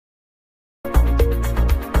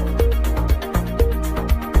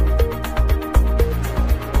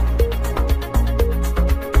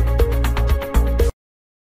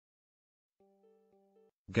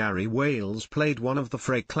Gary Wales played one of the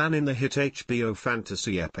Frey clan in the hit HBO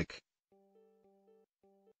fantasy epic.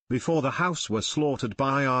 Before the house were slaughtered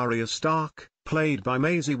by Arya Stark, played by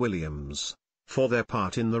Maisie Williams, for their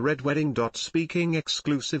part in the Red Wedding.Speaking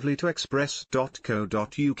exclusively to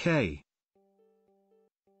Express.co.uk.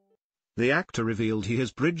 The actor revealed he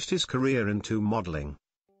has bridged his career into modelling.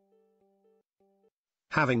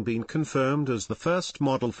 Having been confirmed as the first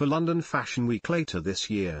model for London Fashion Week later this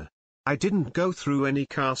year, I didn't go through any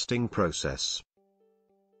casting process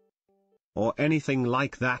or anything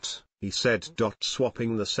like that, he said.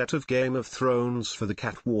 Swapping the set of Game of Thrones for the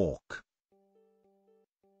catwalk.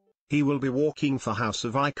 He will be walking for House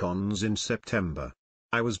of Icons in September.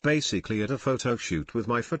 I was basically at a photo shoot with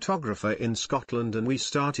my photographer in Scotland and we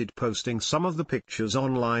started posting some of the pictures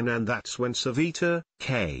online, and that's when Savita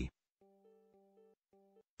K.,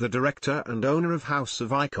 the director and owner of House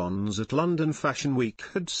of Icons at London Fashion Week,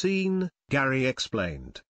 had seen, Gary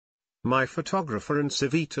explained. My photographer and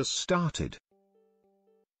Savita started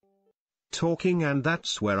talking, and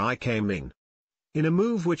that's where I came in a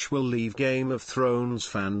move which will leave Game of Thrones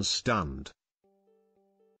fans stunned.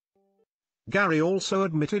 Gary also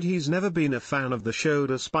admitted he's never been a fan of the show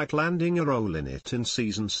despite landing a role in it in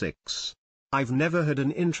season 6. I've never had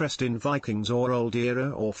an interest in Vikings or old era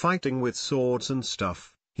or fighting with swords and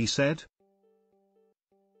stuff, he said.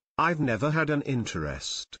 I've never had an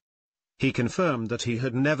interest. He confirmed that he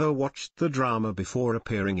had never watched the drama before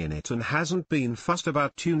appearing in it and hasn't been fussed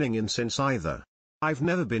about tuning in since either. I've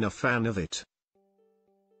never been a fan of it.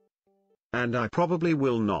 And I probably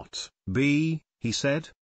will not be, he said.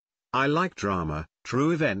 I like drama,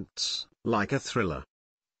 true events, like a thriller.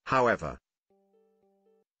 However,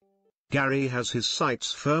 Gary has his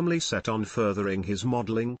sights firmly set on furthering his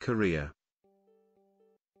modeling career.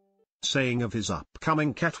 Saying of his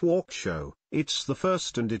upcoming catwalk show, "It's the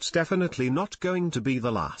first and it's definitely not going to be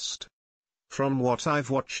the last. From what I've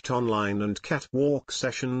watched online and catwalk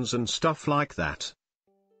sessions and stuff like that,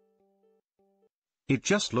 it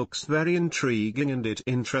just looks very intriguing and it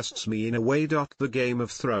interests me in a way. The Game of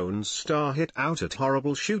Thrones star hit out at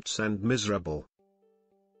horrible shoots and miserable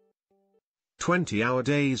 20-hour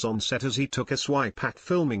days on set as he took a swipe at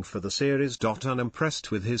filming for the series.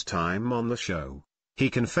 Unimpressed with his time on the show, he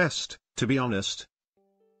confessed, to be honest,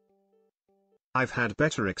 I've had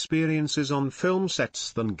better experiences on film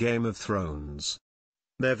sets than Game of Thrones.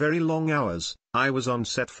 They're very long hours. I was on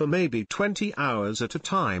set for maybe 20 hours at a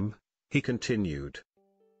time, he continued.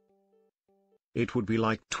 It would be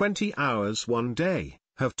like 20 hours one day,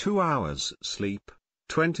 have 2 hours sleep,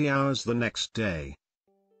 20 hours the next day.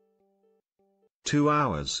 2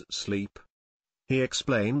 hours sleep. He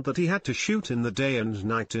explained that he had to shoot in the day and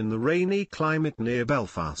night in the rainy climate near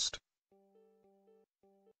Belfast,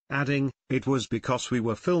 adding, it was because we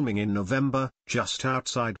were filming in November, just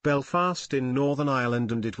outside Belfast in Northern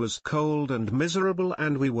Ireland, and it was cold and miserable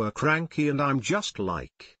and we were cranky, and I'm just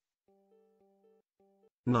like,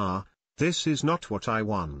 nah, this is not what I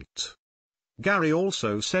want. Gary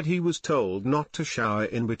also said he was told not to shower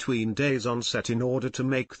in between days on set in order to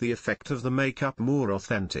make the effect of the makeup more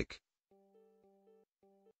authentic,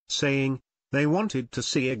 saying, they wanted to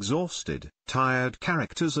see exhausted, tired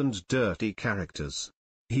characters and dirty characters.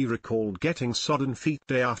 He recalled getting sodden feet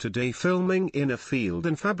day after day filming in a field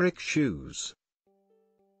in fabric shoes,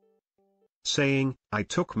 saying, I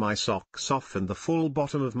took my socks off and the full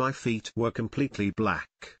bottom of my feet were completely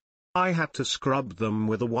black. I had to scrub them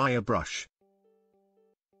with a wire brush.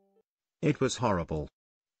 It was horrible.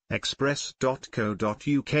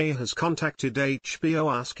 Express.co.uk has contacted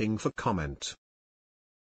HBO asking for comment.